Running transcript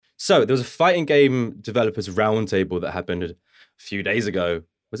So there was a fighting game developers roundtable that happened a few days ago.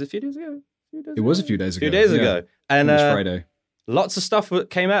 Was it a few days ago? It was a few days ago. A few days ago. And it was Friday. Lots of stuff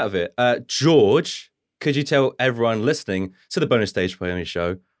came out of it. George, could you tell everyone listening to the Bonus Stage Play Only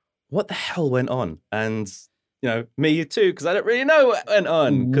show what the hell went on? And, me too, because I don't really know what went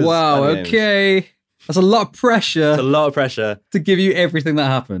on. Wow, okay. That's a lot of pressure. It's a lot of pressure. To give you everything that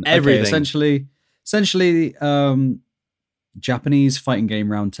happened. Everything. Okay, essentially, Japanese fighting game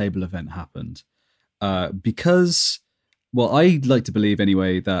roundtable event happened. Because, well, I'd like to believe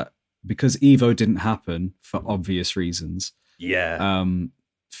anyway that because EVO didn't happen for obvious reasons. Yeah.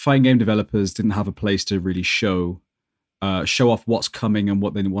 Fighting game developers didn't have a place to really show off what's coming and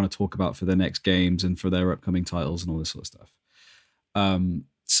what they want to talk about for their next games and for their upcoming titles and all this sort of stuff.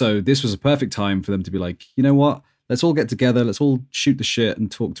 So this was a perfect time for them to be like, you know what? Let's all get together. Let's all shoot the shit and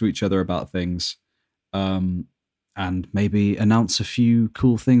talk to each other about things. And maybe announce a few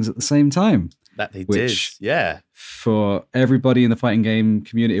cool things at the same time. That they did, yeah. For everybody in the fighting game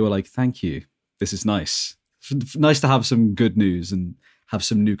community, we're like, thank you. This is nice. Nice to have some good news and have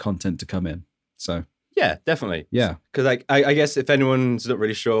some new content to come in. So yeah, definitely. Yeah. Because I guess if anyone's not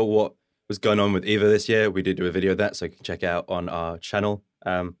really sure what was going on with EVO this year, we did do a video of that, so you can check out on our channel,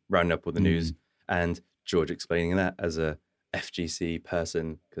 rounding up all the news, and George explaining that as a FGC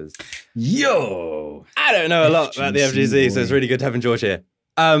person, because I don't know a lot about the FGC, so it's really good having George here.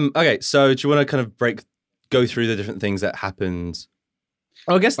 Okay, so do you want to kind of go through the different things that happened?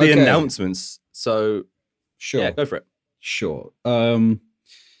 I guess the announcements. So sure, yeah, go for it. Sure.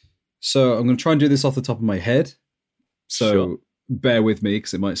 So I'm going to try and do this off the top of my head. So bear with me,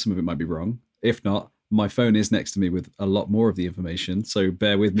 because some of it might be wrong. If not, my phone is next to me with a lot more of the information. So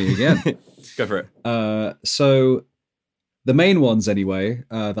bear with me again. Go for it. So the main ones, anyway,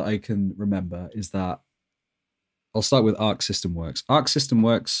 that I can remember is that I'll start with Arc System Works. Arc System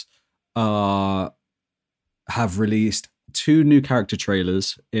Works have released 2 new character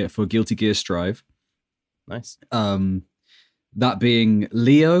trailers for Guilty Gear Strive. Nice. That being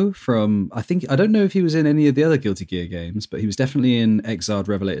Leo from, I don't know if he was in any of the other Guilty Gear games, but he was definitely in Exard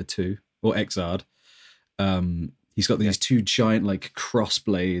Revelator 2, or Exard. He's got these 2 giant, like, cross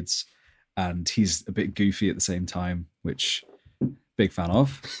blades, and he's a bit goofy at the same time, which big fan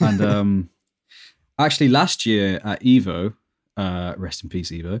of. And actually last year at EVO, rest in peace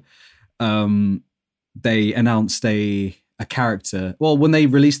EVO, they announced a character. Well, when they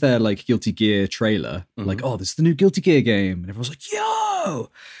released their like Guilty Gear trailer, like, oh, this is the new Guilty Gear game, and everyone's like,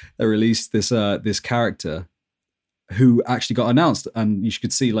 yo! They released this character who actually got announced, and you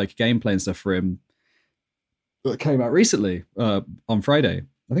could see like gameplay and stuff for him that came out recently on Friday.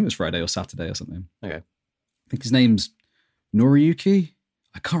 I think it was Friday or Saturday or something. Okay. I think his name's Noriyuki.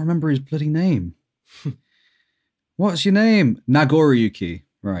 I can't remember his bloody name. What's your name? Nagoriyuki.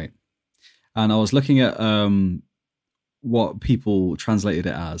 Right. And I was looking at what people translated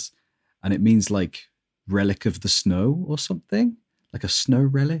it as, and it means like relic of the snow or something, like a snow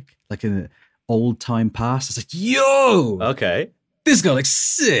relic, like an old time past. It's like, yo, okay, this guy looks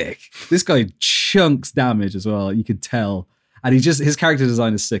sick. This guy chunks damage as well. You could tell, and his character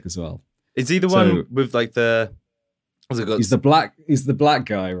design is sick as well. Is he the one with like the? He's the black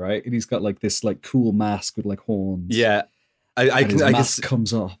guy, right? And he's got like this like cool mask with like horns. Yeah. I mask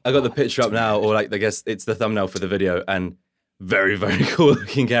comes off. I got the picture up now, or like I guess it's the thumbnail for the video, and very, very cool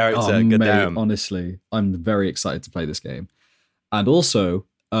looking character. Oh, mate, honestly, I'm very excited to play this game. And also,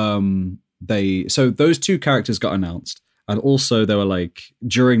 those 2 characters got announced, and also they were like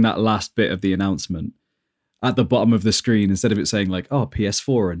during that last bit of the announcement, at the bottom of the screen, instead of it saying like, oh,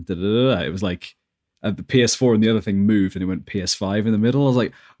 PS4 and it was like the PS4 and the other thing moved and it went PS5 in the middle. I was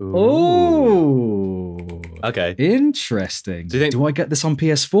like, oh, okay, interesting. Do I get this on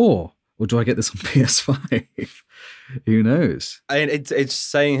PS4 or do I get this on PS5? Who knows? I mean, it's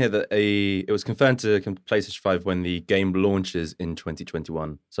saying here that it was confirmed to PlayStation 5 when the game launches in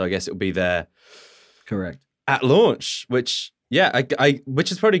 2021. So I guess it'll be there, correct, at launch. Which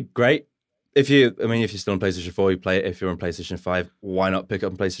which is probably great. If you're still on PlayStation 4, you play it. If you're on PlayStation 5, why not pick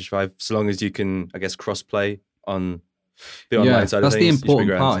up on PlayStation 5? So long as you can, I guess, cross-play on the online side of things. That's the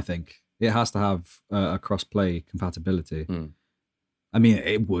important part, I think. It has to have a cross-play compatibility. I mean,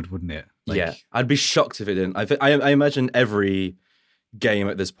 it wouldn't it? Like, yeah, I'd be shocked if it didn't. I imagine every game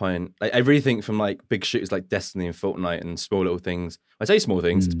at this point, like everything from like big shooters like Destiny and Fortnite and small little things. I say small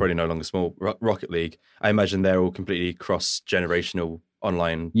things, it's probably no longer small. Rocket League, I imagine they're all completely cross-generational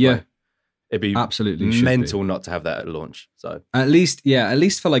online. Yeah. Like, it'd be absolutely mental not to have that at launch. So at least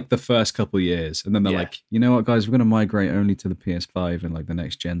for like the first couple of years, and then they're like, you know what, guys, we're going to migrate only to the PS5 and like the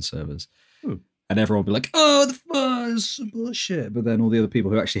next gen servers. and everyone will be like, "Oh, the fuzz bullshit," but then all the other people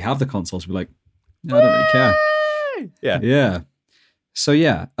who actually have the consoles will be like, "No, I don't really care." Yeah. So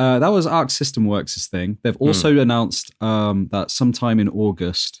that was Arc System Works' thing. They've also announced that sometime in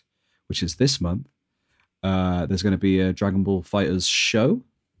August, which is this month, there's going to be a Dragon Ball Fighters show.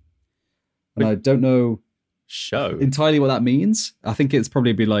 And I don't know entirely what that means. I think it's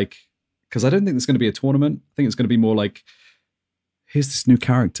probably be like, because I don't think it's going to be a tournament. I think it's going to be more like, here's this new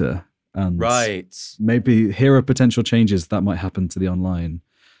character. And maybe here are potential changes that might happen to the online.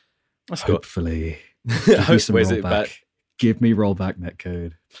 Hopefully. Give me some rollback. Give me rollback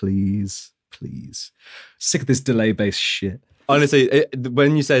netcode. Please. Sick of this delay-based shit. Honestly,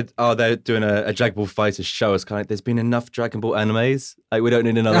 when you said, they're doing a Dragon Ball Fighters show, it's kind of like, there's been enough Dragon Ball animes. Like, we don't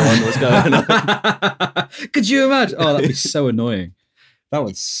need another one. What's going on? Could you imagine? Oh, that'd be so annoying. That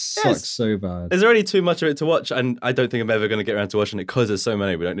would suck so bad. There's already too much of it to watch, and I don't think I'm ever going to get around to watching it because there's so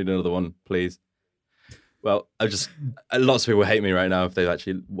many. We don't need another one, please. Well, lots of people hate me right now if they've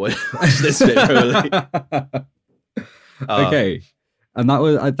actually watched this bit, really. Okay. And that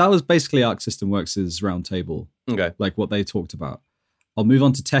was basically Arc System Works' round table. Okay. Like what they talked about. I'll move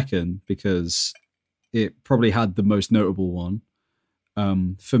on to Tekken because it probably had the most notable one.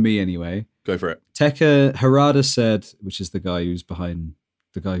 For me anyway. Go for it. Tekken, Harada said, which is the guy who's the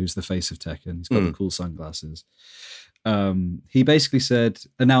face of Tekken. He's got the cool sunglasses. He basically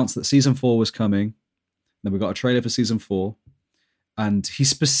announced that season 4 was coming. Then we got a trailer for season 4. And he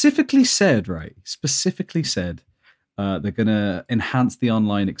specifically said, they're going to enhance the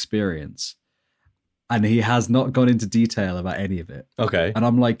online experience. And he has not gone into detail about any of it. Okay. And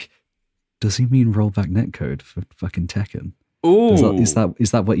I'm like, does he mean rollback netcode for fucking Tekken? Ooh. Is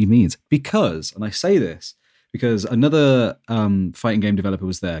that what he means? Because, and I say this, because another fighting game developer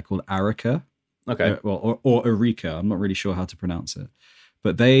was there called Arika. Okay. Or Arika. I'm not really sure how to pronounce it.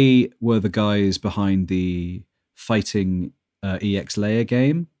 But they were the guys behind the fighting EX Layer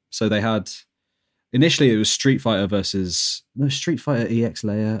game. So they had... Initially, it was Street Fighter EX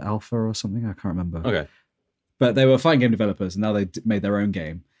Layer Alpha or something. I can't remember. Okay. But they were fighting game developers, and now they made their own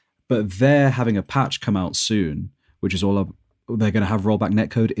game. But they're having a patch come out soon, which is they're going to have rollback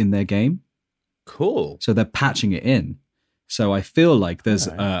netcode in their game. Cool. So they're patching it in. So I feel like there's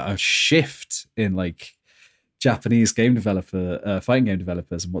a shift in like Japanese fighting game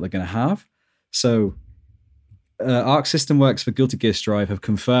developers and what they're going to have. So... Arc System Works for Guilty Gear Strive have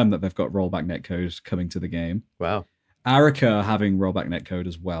confirmed that they've got rollback netcode coming to the game. Wow. Arika are having rollback netcode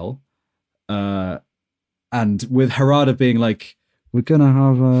as well. And with Harada being like, we're going to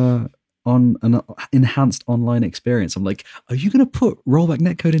have an enhanced online experience. I'm like, are you going to put rollback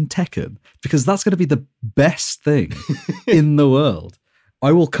netcode in Tekken? Because that's going to be the best thing in the world.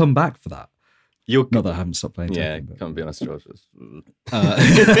 I will come back for that. Not that I haven't stopped playing Tekken. Yeah, can't be honest, George.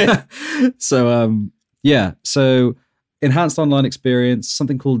 So enhanced online experience,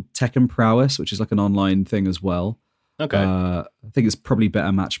 something called Tekken Prowess, which is like an online thing as well. Okay. I think it's probably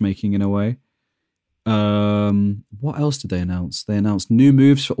better matchmaking in a way. What else did they announce? They announced new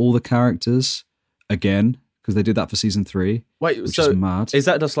moves for all the characters again, because they did that for season 3. Wait, which is mad. Is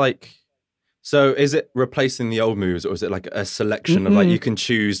that just like... So is it replacing the old moves, or is it like a selection of like you can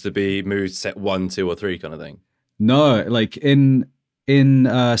choose to be moves set 1, 2, or 3 kind of thing? No, like in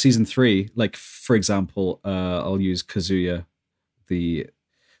season 3, like for example, I'll use Kazuya, the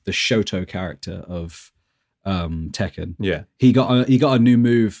Shoto character of Tekken. Yeah, he got a new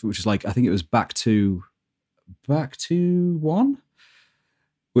move, which is like, I think it was back to 1,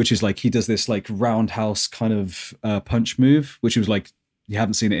 which is like he does this like roundhouse kind of punch move, which was like you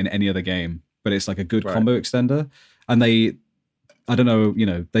haven't seen it in any other game, but it's like a good combo extender. And they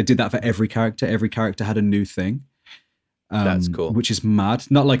did that for every character. Every character had a new thing. That's cool. Which is mad.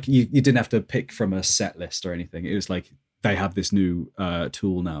 Not like you didn't have to pick from a set list or anything. It was like they have this new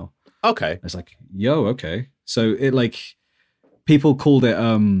tool now. Okay. It's like, okay. So it like people called it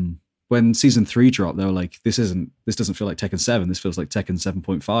when season 3 dropped, they were like, this doesn't feel like Tekken 7. This feels like Tekken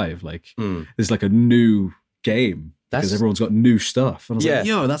 7.5. Like this is like a new game because everyone's got new stuff. And I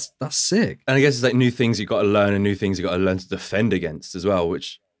was like, that's sick. And I guess it's like new things you've got to learn and new things you've got to learn to defend against as well,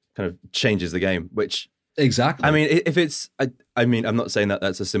 which kind of changes the game, which... Exactly. I mean, if it's, I mean, I'm not saying that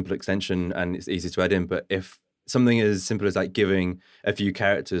that's a simple extension and it's easy to add in, but if something as simple as like giving a few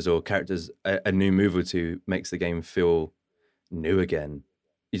characters a new move or two makes the game feel new again,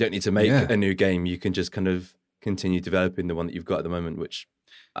 you don't need to make a new game. You can just kind of continue developing the one that you've got at the moment, which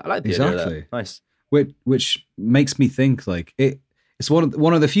I like the idea of that. Nice. Which makes me think like it's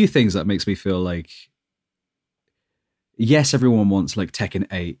one of the few things that makes me feel like, yes, everyone wants like Tekken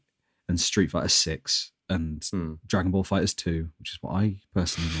 8 and Street Fighter 6 and Dragon Ball FighterZ 2, which is what I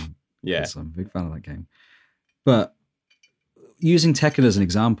personally want. Yeah. I'm a big fan of that game. But using Tekken as an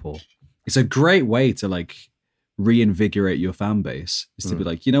example, it's a great way to like reinvigorate your fan base. Is to be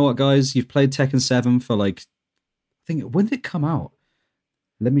like, you know what, guys, you've played Tekken 7 for like, I think, when did it come out?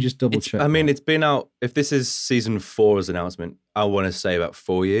 Let me just double check. I mean, it's been out. If this is season 4's announcement, I want to say about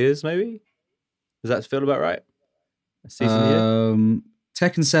 4 years, maybe. Does that feel about right? A season year?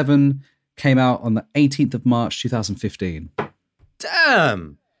 Tekken 7 came out on the 18th of March 2015.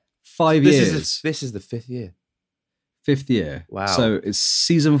 Damn! 5 years. This is the 5th year. 5th year. Wow. So it's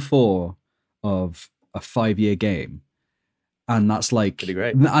season 4 of a 5-year game. And that's like... Pretty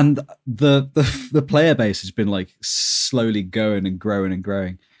great. And the player base has been like slowly going and growing and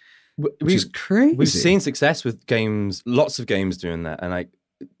growing. Which is crazy. We've seen success with games, lots of games doing that. And like,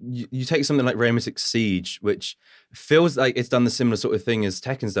 you take something like Rainbow Six Siege, which feels like it's done the similar sort of thing as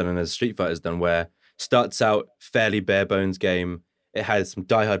Tekken's done and as Street Fighter's done, where starts out fairly bare bones game. It had some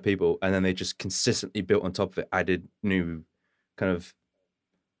diehard people, and then they just consistently built on top of it, added new what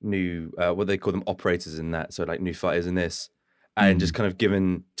they call them, operators in that. So like new fighters in this, and just kind of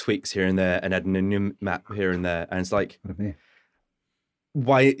given tweaks here and there and adding a new map here and there. And it's like,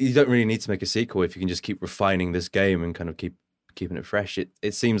 why you don't really need to make a sequel if you can just keep refining this game and kind of keeping it fresh.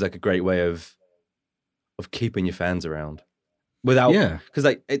 It seems like a great way of keeping your fans around without, because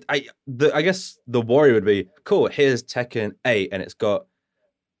like I guess the worry would be, cool, here's Tekken 8 and it's got,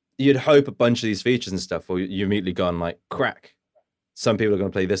 you'd hope a bunch of these features and stuff, or you immediately gone like, crack, some people are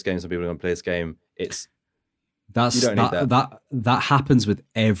going to play this game, some people are going to play this game. You don't need that happens with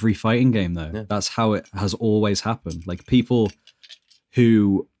every fighting game though. Yeah. That's how it has always happened. Like people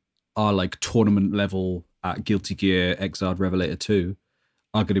who are like tournament level at Guilty Gear Xrd Revelator 2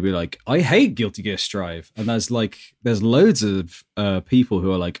 are going to be like, I hate Guilty Gear Strive. And there's loads of people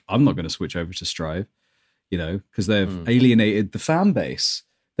who are like, I'm not going to switch over to Strive, because they've alienated the fan base.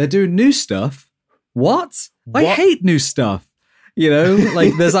 They're doing new stuff. What? I hate new stuff.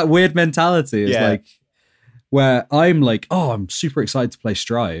 Like there's that weird mentality. It's like, where I'm like, oh, I'm super excited to play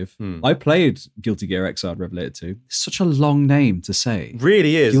Strive. I played Guilty Gear Xrd Revelator 2. It's such a long name to say.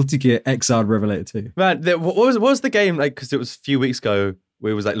 Really is. Guilty Gear Xrd Revelator 2. Man, what was the game like? Because it was a few weeks ago,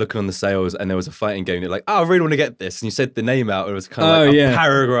 we was like looking on the sales and there was a fighting game. You're like, oh, I really want to get this. And you said the name out. And it was kind of a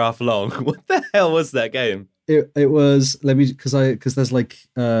paragraph long. What the hell was that game? It was, because there's like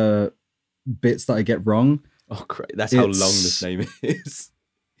bits that I get wrong. Oh, great. That's how long this name is.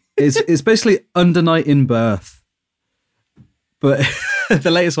 It's basically Under Night in Birth, but the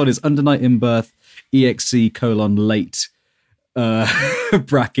latest one is Under Night in Birth EXE:late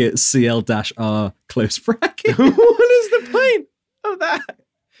bracket CL-R close bracket. What is the point of that?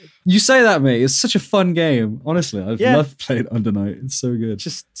 You say that, mate. It's such a fun game. Honestly, I've loved playing Under Night. It's so good.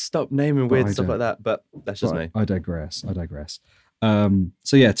 Just stop naming weird stuff like that. But that's just me. I digress. So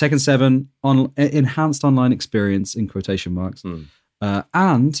yeah, Tekken 7 on enhanced online experience in quotation marks.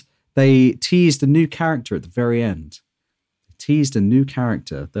 And they teased a new character at the very end. They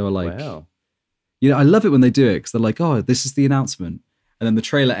were like, wow. I love it when they do it because they're like, oh, this is the announcement. And then the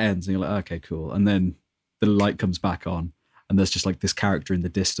trailer ends and you're like, okay, cool. And then the light comes back on and there's just like this character in the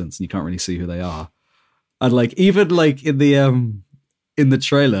distance and you can't really see who they are. And like, even like in the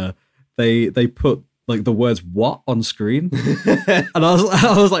trailer, they put like the words "what" on screen. And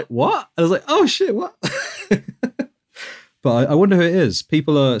I was like, what? I was like, oh shit, what? But I wonder who it is.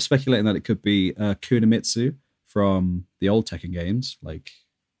 People are speculating that it could be Kunimitsu from the old Tekken games, like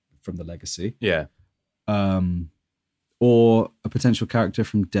from the Legacy. Yeah. Or a potential character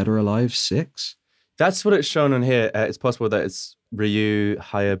from Dead or Alive 6. That's what it's shown on here. It's possible that it's Ryu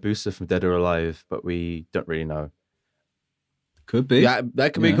Hayabusa from Dead or Alive, but we don't really know. Could be. Yeah,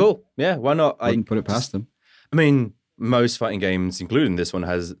 that could be cool. Yeah, why not? I wouldn't put it past them. I mean, most fighting games, including this one,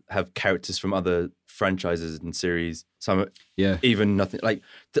 have characters from other franchises and series. Some even nothing like.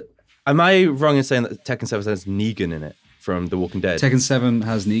 Am I wrong in saying that Tekken 7 has Negan in it from The Walking Dead? Tekken 7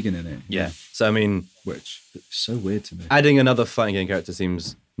 has Negan in it. Yeah. So I mean, which is so weird to me. Adding another fighting game character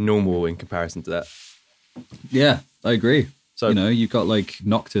seems normal in comparison to that. Yeah, I agree. So you've got like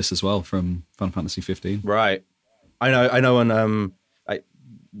Noctis as well from Final Fantasy 15. Right. I know. On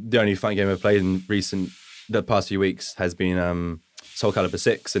the only fighting game I've played in the past few weeks has been Soul Calibur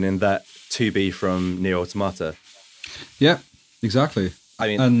 6, and in that 2B from Nier Automata. Yeah, exactly. I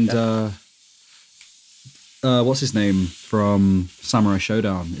mean, and what's his name from Samurai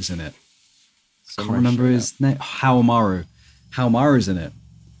Showdown is in it. I can't remember his name. Haomaru. Haomaru's in it.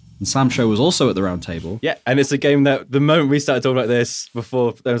 And Sam Show was also at the round table. Yeah, and it's a game that the moment we started talking about this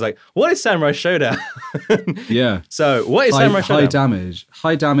before, I was like, what is Samurai Showdown? Yeah. So what is Samurai Showdown?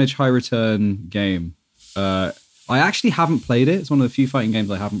 High damage, high return game. I I actually haven't played it. It's one of the few fighting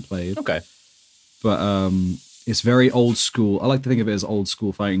games I haven't played. Okay. But it's very old school. I like to think of it as old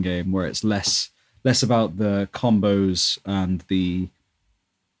school fighting game where it's less about the combos and the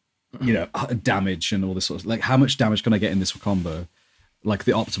damage and all this sort of, like, how much damage can I get in this combo, like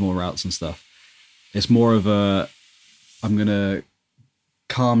the optimal routes and stuff. It's more of a, I'm gonna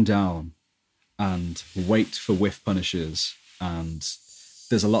calm down and wait for whiff punishes, and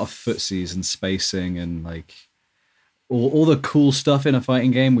there's a lot of footsies and spacing and like all the cool stuff in a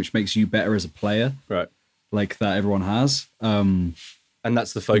fighting game which makes you better as a player, Right. like that everyone has. And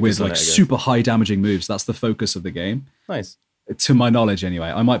that's the focus With on like it, I guess. super high damaging moves. That's the focus of the game. Nice. To my knowledge, anyway.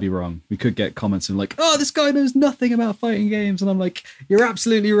 I might be wrong. We could get comments and like, oh, this guy knows nothing about fighting games. And I'm like, you're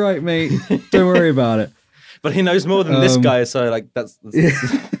absolutely right, mate. Don't worry about it. But he knows more than this guy, so like that's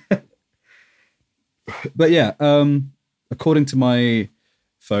But yeah, according to my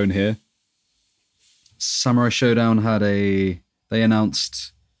phone here, Samurai Showdown they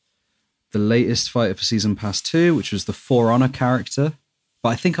announced the latest fighter for Season Pass 2, which was the For Honor character. But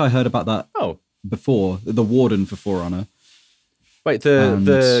I think I heard about that before, the Warden for For Honor. Wait,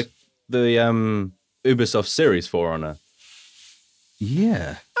 the Ubisoft series For Honor.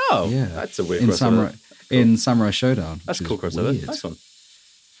 Yeah. Oh, yeah. That's a weird in crossover. Samurai Showdown. That's a cool crossover. Weird. Nice one.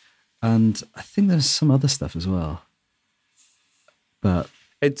 And I think there's some other stuff as well. But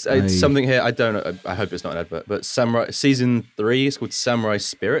It's something here. I don't know. I hope it's not an advert. But Samurai Season 3 is called Samurai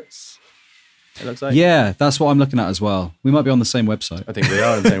Spirits. It looks like. Yeah, that's what I'm looking at as well. We might be on the same website. I think we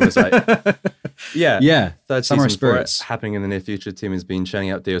are on the same website. Yeah. Yeah. Third Samurai season for it, Spirits. happening in the near future. Team has been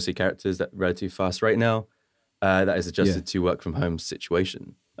churning out DLC characters at relatively fast right now. That is adjusted to work from home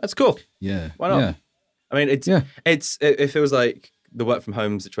situation. That's cool. Yeah. Why not? Yeah. I mean, it feels like the work from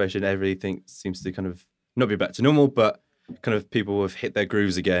home situation, everything seems to kind of not be back to normal, but kind of people have hit their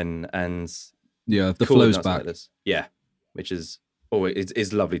grooves again, and Yeah, the cool flow's announcement back. like this. Yeah, which is always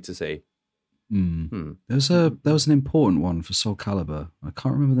is lovely to see. There was an important one for Soul Calibur. I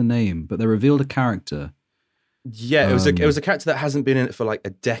can't remember the name, but they revealed a character. Yeah, it was a character that hasn't been in it for like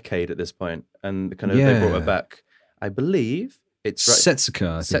a decade at this point, and kind of they brought her back. I believe it's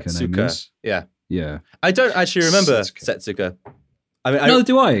Setsuka, I think her name is. Yeah, Yeah. I don't actually remember Setsuka. I mean, No,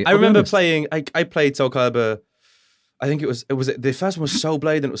 do I? I remember playing. I played Soul Calibur. I think it was the first one was Soul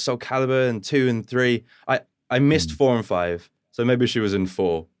Blade, then it was Soul Calibur, and 2 and 3. I missed 4 and 5, so maybe she was in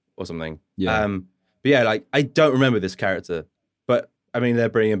 4 or something. Yeah. But yeah, like I don't remember this character, but I mean they're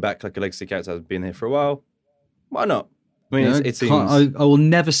bringing back like a legacy character that's been here for a while. Why not? I mean, it seems. I will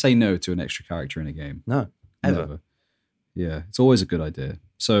never say no to an extra character in a game. No, ever. Never. Yeah, it's always a good idea.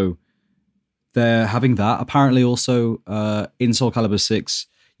 So they're having that. Apparently, also in Soul Calibur 6,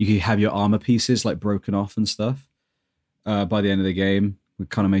 you can have your armor pieces like broken off and stuff. By the end of the game, it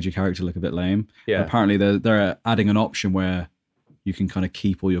kind of made your character look a bit lame. Yeah. And apparently, they're adding an option where you can kind of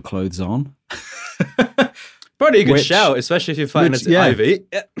keep all your clothes on. Probably a good shout, especially if you're fighting as Ivy.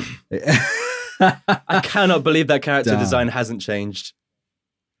 I cannot believe that character design hasn't changed.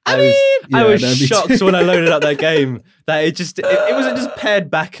 I was shocked when I loaded up that game that it wasn't just pared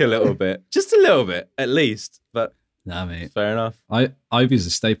back a little bit, just a little bit at least. But nah, mate, fair enough. Ivy's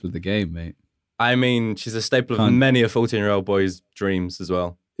a staple of the game, mate. I mean, she's a staple of many a 14-year-old boy's dreams as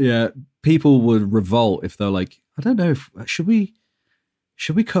well. Yeah, people would revolt if they're like, I don't know, should we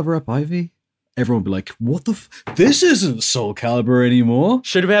cover up Ivy? Everyone would be like, what the this isn't Soul Calibur anymore.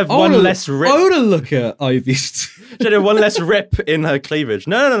 Should we have one less rip? I want to look at Ivy's. Should have one less rip in her cleavage.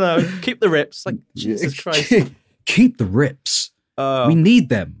 No. Keep the rips. Like, Jesus Christ. Keep the rips. We need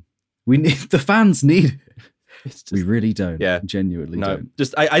them. The fans need it. We really don't. Yeah. Genuinely don't.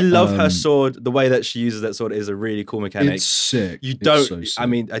 Just, I love her sword. The way that she uses that sword is a really cool mechanic. It's sick. You don't, so sick. I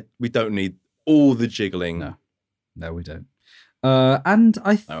mean, we don't need all the jiggling. No, we don't. And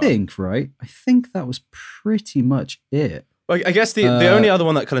I think that was pretty much it. Well, I guess the only other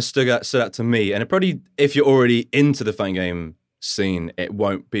one that kind of stood out to me, and it probably, if you're already into the fighting game scene, it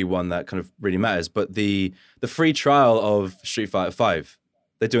won't be one that kind of really matters. But the free trial of Street Fighter V,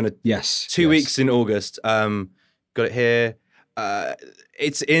 they're doing a 2 weeks in August. Got it here.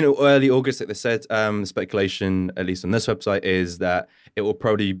 It's in early August, like they said. The speculation, at least on this website, is that it will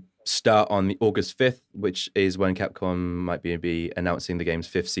probably start on the August 5th, which is when Capcom might be announcing the game's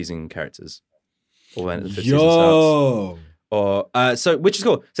 5th season characters. Or when the 5th season starts. Or so, which is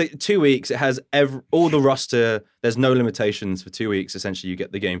cool. So 2 weeks, it has all the roster. There's no limitations for 2 weeks. Essentially, you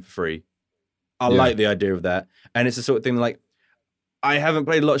get the game for free. I like the idea of that. And it's the sort of thing like, I haven't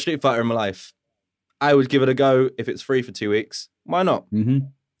played a lot of Street Fighter in my life. I would give it a go if it's free for 2 weeks. Why not? Mm-hmm.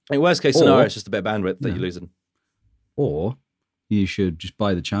 In worst case scenario, it's just a bit of bandwidth that you're losing. Or you should just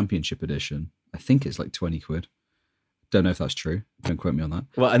buy the Championship Edition. I think it's like 20 quid. Don't know if that's true. Don't quote me on that.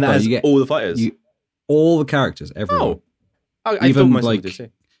 Well, and that But has you get all the fighters. all the characters, everyone. Oh, I thought Even most of like them did too.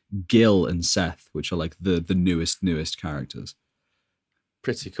 Gil and Seth, which are like the newest characters.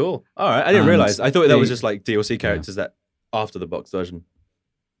 Pretty cool. All right, I didn't And realize. I thought that was they- just like DLC characters that after the box version.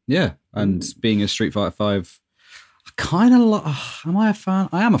 Yeah, and being a Street Fighter 5, I kind of am I a fan?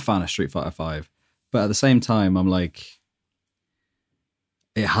 I am a fan of Street Fighter 5, but at the same time, I'm like,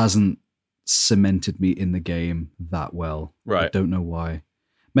 it hasn't cemented me in the game that well. I Right. don't know why.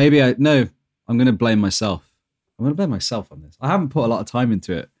 Maybe I'm going to blame myself. I'm going to blame myself on this. I haven't put a lot of time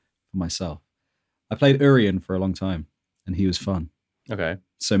into it for myself. I played Urien for a long time, and he was fun. Okay.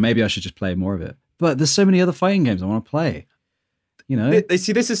 So maybe I should just play more of it. But there's so many other fighting games I want to play. You know? They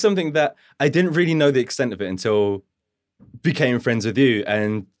see, this is something that I didn't really know the extent of it until became friends with you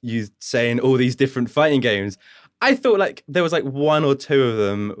and you saying all these different fighting games. I thought like there was like one or two of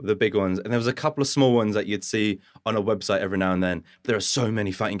them, the big ones, and there was a couple of small ones that you'd see on a website every now and then. But there are so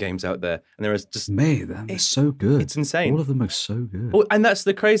many fighting games out there, and there is just Mate, they're so good. it's insane. All of them are so good. Oh, and that's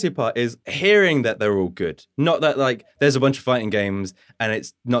the crazy part is hearing that they're all good. Not that like there's a bunch of fighting games and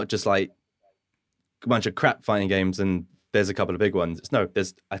it's not just like a bunch of crap fighting games and there's a couple of big ones. No,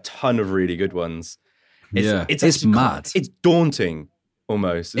 there's a ton of really good ones. It's actually mad. It's daunting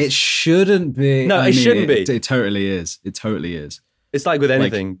almost. It shouldn't be. No, it shouldn't be. It totally is. It totally is. It's like with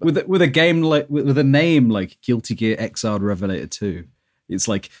anything. Like, with a game like with a name like Guilty Gear Xrd Revelator 2, it's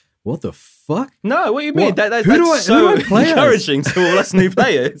like, what the fuck? No, what do you mean? What? That's Who do so I play as? encouraging to all us new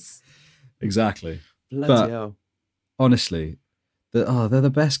players. Exactly. Bloody But- hell. Honestly, they're the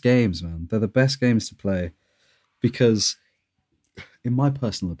best games, man. They're the best games to play because, in my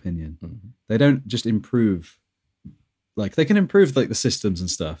personal opinion, they don't just improve. Like they can improve like the systems and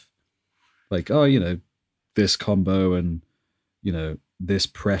stuff. Like, oh, you know, this combo and you know this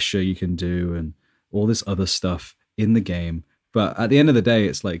pressure you can do and all this other stuff in the game. But at the end of the day,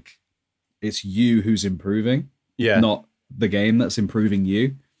 it's like it's you who's improving, Yeah. not the game that's improving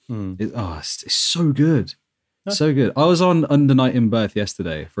you. It's so good. So good. I was on Under Night in Birth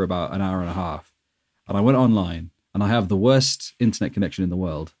yesterday for about an hour and a half, and I went online, and I have the worst internet connection in the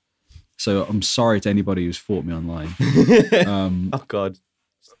world. So I'm sorry to anybody who's fought me online. Oh God.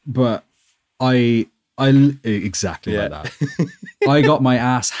 But I exactly Yeah. like that. I got my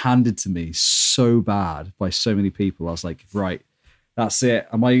ass handed to me so bad by so many people. I was like, right, that's it.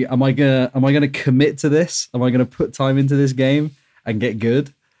 Am I gonna commit to this? Am I gonna put time into this game and get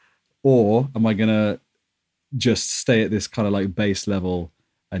good, or am I gonna just stay at this kind of like base level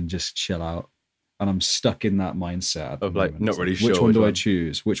and just chill out? And I'm stuck in that mindset at the Of, like, moment. not It's really which sure one which do I one.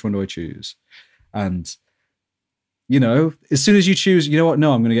 choose? Which one do I choose? And you know, as soon as you choose, you know what?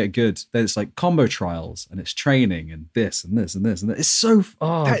 No, I'm going to get good. Then it's like combo trials and it's training and this and this and this and that. It's so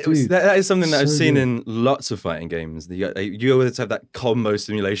That is something that I've So seen good. in lots of fighting games. You always have that combo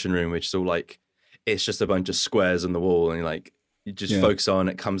simulation room, which is all like it's just a bunch of squares on the wall, and you just Yeah. focus on.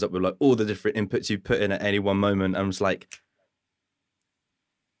 It comes up with like all the different inputs you put in at any one moment. I'm just like,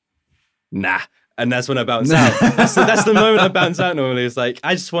 nah. And that's when I bounce out. That's the moment I bounce out normally. It's like,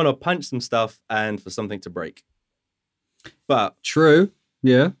 I just want to punch some stuff and for something to break. But, True.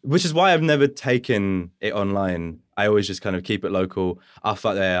 Yeah. which is why I've never taken it online. I always just kind of keep it local. I'll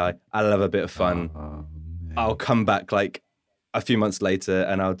fight the AI. I'll have a bit of fun. Oh, man. I'll come back like a few months later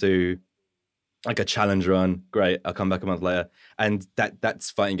and I'll do like a challenge run. Great. I'll come back a month later. And that's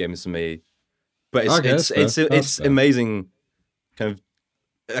fighting games for me. But Okay, that's fair. That's it's fair. amazing kind of,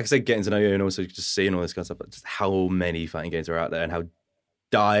 like I said, getting to know you and also just seeing all this kind of stuff, but just how many fighting games are out there and how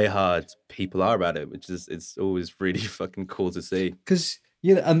die-hard people are about it, which is it's always really fucking cool to see. Because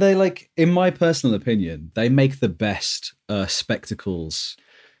you know, and they like, in my personal opinion, they make the best spectacles.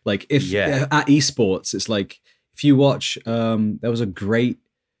 Like if Yeah. at esports, it's like if you watch, there was a great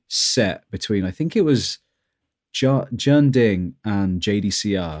set between I think it was Jun Ding and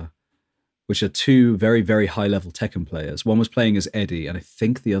JDCR, which are two very, very high level Tekken players. One was playing as Eddie, and I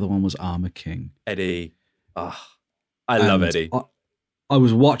think the other one was Armor King. Eddie, I love And Eddie. I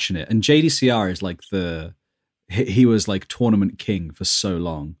was watching it, and JDCR is like he was like tournament king for so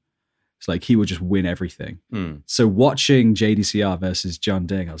long. It's like he would just win everything. Mm. So watching JDCR versus John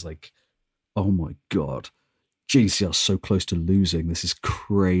Ding, I was like, oh my God, JDCR's so close to losing. This is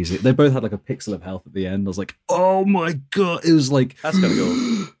crazy. They both had like a pixel of health at the end. I was like, oh my God. It was like, That's gonna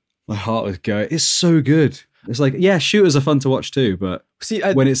go. my heart was going. It's so good. It's like, yeah, shooters are fun to watch too, but See,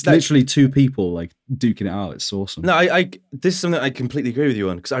 when it's literally two people like duking it out, it's awesome. No, this is something I completely agree with you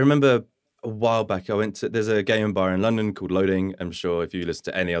on, because I remember a while back there's a game bar in London called Loading. I'm sure if you listen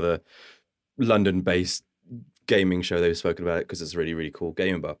to any other London-based gaming show, they've spoken about it because it's a really, really cool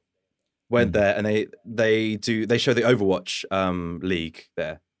gaming bar. went there and they show the Overwatch league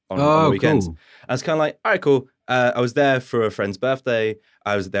there on Oh, the weekends. cool. I was kind of like, all right, cool. I was there for a friend's birthday.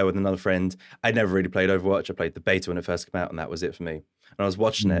 I was there with another friend. I'd never really played Overwatch. I played the beta when it first came out, and that was it for me. And I was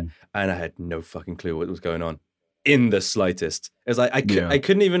watching it, and I had no fucking clue what was going on in the slightest. It was like I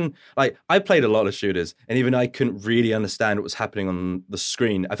couldn't even, like, I played a lot of shooters, and even I couldn't really understand what was happening on the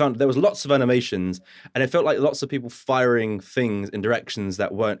screen. I found there was lots of animations, and it felt like lots of people firing things in directions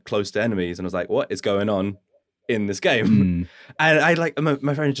that weren't close to enemies, and I was like, what is going on in this game? And I like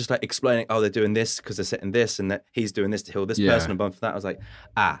my friend just like explaining, oh, they're doing this because they're setting this, and that he's doing this to heal this person and bump for that. I was like,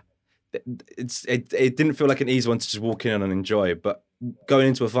 it didn't feel like an easy one to just walk in and enjoy. But going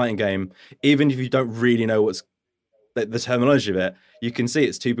into a fighting game, even if you don't really know what's the terminology of it, you can see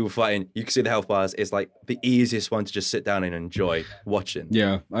it's two people fighting. You can see the health bars. It's like the easiest one to just sit down and enjoy watching.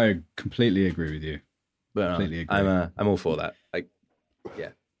 Yeah, I completely agree with you. But Completely agree. I'm all for that. Like, yeah.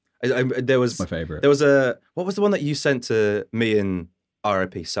 There was my favorite. There was what was the one that you sent to me and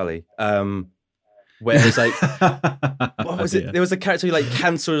R.I.P. Sully? Where it was like, what was it? There was a character who like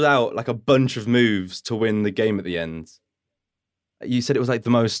cancelled out like a bunch of moves to win the game at the end. You said it was like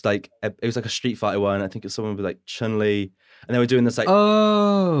the most like it was like a Street Fighter one. I think it's someone with like Chun-Li, and they were doing this like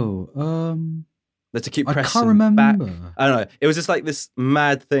to keep pressing I can't remember. back. I don't know. It was just like this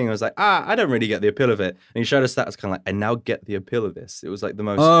mad thing. I was like, I don't really get the appeal of it. And he showed us that. I was kind of like, I now get the appeal of this. It was like the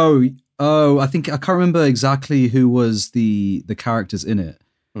most. I think I can't remember exactly who was the characters in it.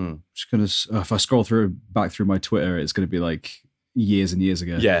 Just gonna if I scroll back through my Twitter, it's gonna be like years and years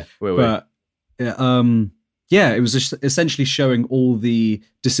ago. Yeah, yeah, it was just essentially showing all the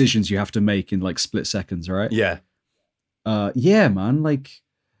decisions you have to make in like split seconds, right? Yeah. Yeah, man. Like,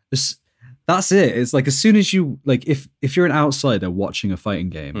 that's it. It's like as soon as you like, if you're an outsider watching a fighting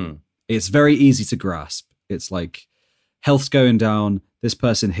game, it's very easy to grasp. It's like health's going down. This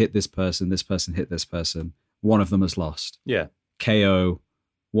person hit this person. This person hit this person. One of them has lost. Yeah. KO.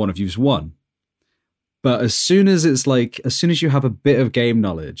 One of you's won. But as soon as you have a bit of game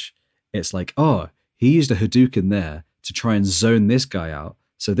knowledge, it's like, oh, he used a Hadouken there to try and zone this guy out.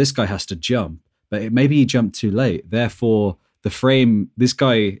 So this guy has to jump, but maybe he jumped too late. Therefore, this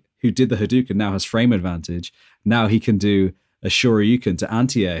guy who did the Hadouken now has frame advantage. Now he can do a Shoryuken to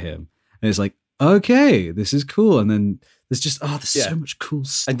anti-air him. And it's like, okay, this is cool. And then there's just, so much cool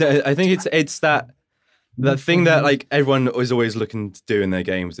stuff. I think it's that thing that like everyone is always looking to do in their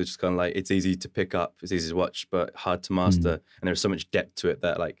games. It's just kind of like, it's easy to pick up, it's easy to watch, but hard to master. And there's so much depth to it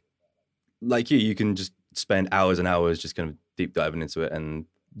that like you can just spend hours and hours just kind of deep diving into it, and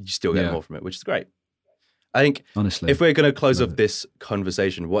you still get more from it, which is great. I think, honestly, if we're going to close off this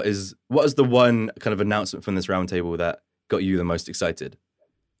conversation, what is the one kind of announcement from this roundtable that got you the most excited?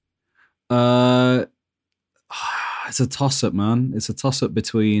 It's a toss-up, man. It's a toss-up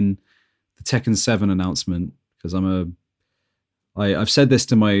between the Tekken 7 announcement, because I've said this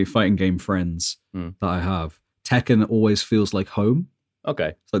to my fighting game friends that I have. Tekken always feels like home.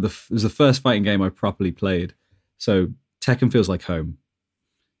 Okay. So it was the first fighting game I properly played. So Tekken feels like home.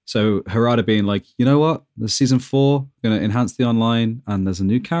 So Harada being like, you know what? There's season 4, going to enhance the online, and there's a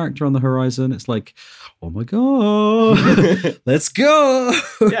new character on the horizon. It's like, oh my God, let's go.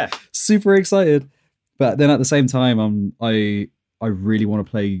 Yeah. Super excited. But then at the same time, I really want to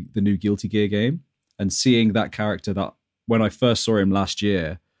play the new Guilty Gear game, and seeing that character that when I first saw him last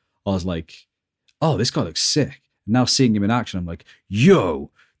year, I was like, oh, this guy looks sick. Now seeing him in action, I'm like, yo,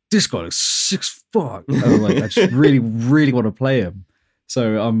 this guy looks sick as fuck. And I'm like, I just really, really want to play him.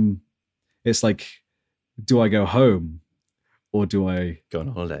 So it's like, do I go home or do I go on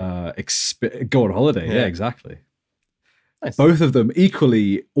holiday? Go on holiday, yeah, exactly. Nice. Both of them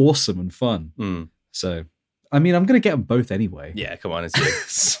equally awesome and fun. So, I mean, I'm going to get them both anyway. Yeah, come on,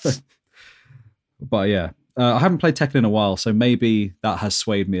 it's good. But yeah, I haven't played Tekken in a while, so maybe that has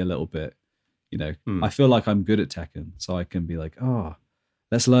swayed me a little bit. You know, I feel like I'm good at Tekken, so I can be like, oh,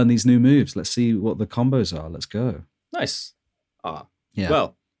 let's learn these new moves. Let's see what the combos are. Let's go. Nice. Yeah.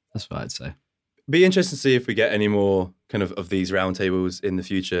 Well, that's what I'd say. Be interesting to see if we get any more kind of these roundtables in the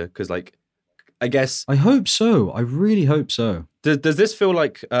future, because like, I guess I hope so. I really hope so. Does this feel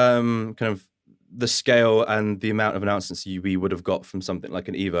like kind of the scale and the amount of announcements we would have got from something like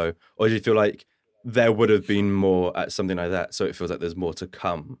an Evo, or do you feel like there would have been more at something like that, so it feels like there's more to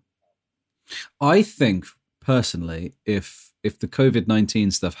come? I think personally, if the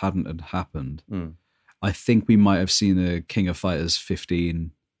COVID-19 stuff hadn't happened, I think we might have seen a King of Fighters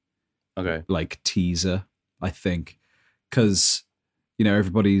 15 like teaser, I think, because you know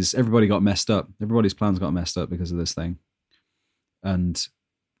everybody got messed up. Everybody's plans got messed up because of this thing. And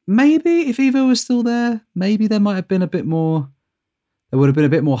maybe if Evo was still there, maybe there might have been a bit more there would have been a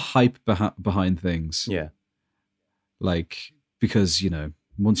bit more hype behind things. Yeah. Like, because,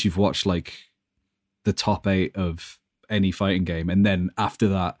 once you've watched like the top 8 of any fighting game, and then after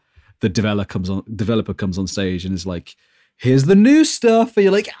that, the developer comes on stage and is like, here's the new stuff. And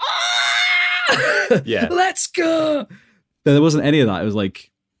you're like, Yeah. Let's go. But there wasn't any of that. It was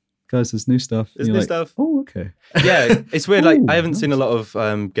like, guys, there's new stuff. There's new stuff. Oh, okay. Yeah, it's weird. Like, Ooh, I haven't seen a nice. lot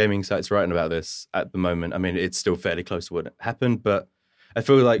of gaming sites writing about this at the moment. I mean, it's still fairly close to what happened, but I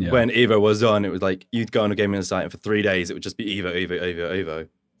feel like when Evo was on, it was like you'd go on a gaming site and for 3 days it would just be Evo.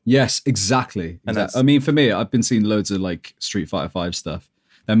 Yes, exactly. And that's, I mean, for me, I've been seeing loads of like Street Fighter 5 stuff.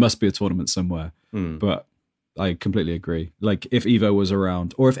 There must be a tournament somewhere, but I completely agree. Like, if Evo was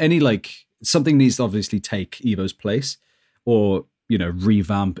around, or if any, like, something needs to obviously take Evo's place, or,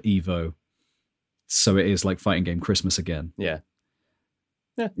 revamp Evo so it is like fighting game Christmas again. Yeah.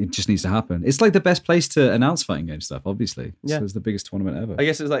 It just needs to happen. It's like the best place to announce fighting game stuff, obviously. Yeah. So it's the biggest tournament ever. I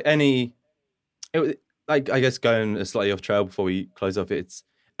guess it's like I guess going slightly off trail before we close off, it's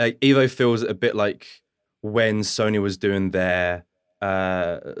like Evo feels a bit like when Sony was doing their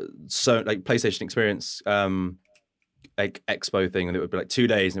PlayStation experience like expo thing, and it would be like 2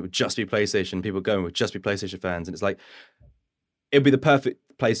 days and it would just be PlayStation. People going would just be PlayStation fans, and it's like it'd be the perfect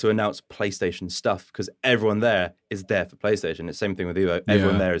place to announce PlayStation stuff because everyone there is there for PlayStation. It's the same thing with Evo.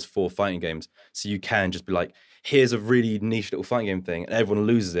 Everyone there is for fighting games, so you can just be like, here's a really niche little fighting game thing, and everyone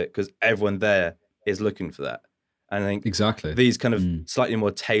loses it because everyone there is looking for that. And I think exactly these kind of slightly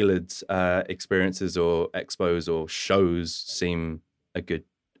more tailored experiences or expos or shows seem a good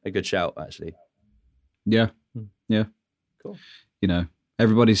shout, actually. Yeah. Cool.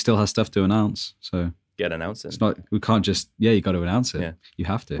 Everybody still has stuff to announce, so get announcing. It's not. We can't just. Yeah, you got to announce it. Yeah. You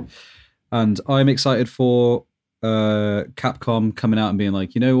have to. And I'm excited for Capcom coming out and being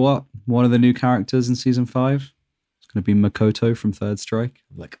like, you know what? One of the new characters in season 5 is going to be Makoto from Third Strike.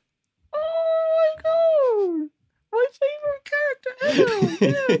 I'm like, oh my god, my favorite character ever.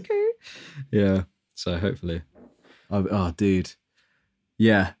 Yeah, okay. Yeah. So hopefully, dude.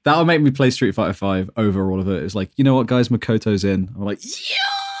 Yeah, that'll make me play Street Fighter 5 over all of it. It's like, you know what, guys, Makoto's in. I'm like, yeah,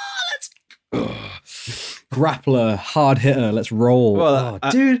 let's go. Grappler, hard hitter, let's roll. Well,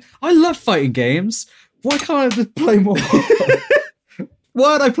 dude, I love fighting games. Why can't I just play more?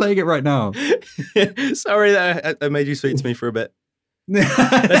 Why aren't I playing it right now? Sorry that I made you speak to me for a bit.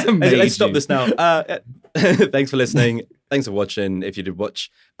 Let's stop this now. Thanks for listening. Thanks for watching. If you did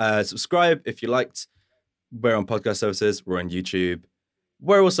watch, subscribe if you liked. We're on podcast services. We're on YouTube.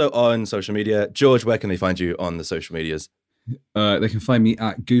 We're also on social media. George, where can they find you on the social medias? They can find me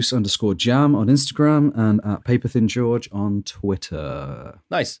at goose_jam on Instagram and at paperthingeorge on Twitter.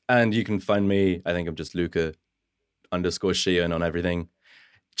 Nice. And you can find me, I think I'm just Luca_Sheehan on everything.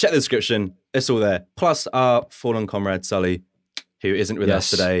 Check the description. It's all there. Plus our fallen comrade, Sully, who isn't with us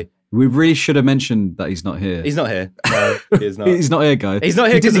today. We really should have mentioned that he's not here. He's not here. No, he's not. He's not here, guys. He's not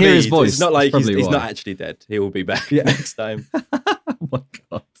here because hear his voice. It's not like That's he's why. not actually dead. He will be back next time. Oh my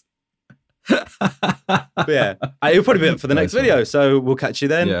god. But yeah, he'll probably be up for the next video. So we'll catch you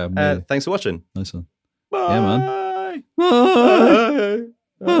then. Yeah, thanks for watching. Nice one. Bye. Yeah, man. Bye.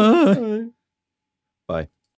 Bye. Bye.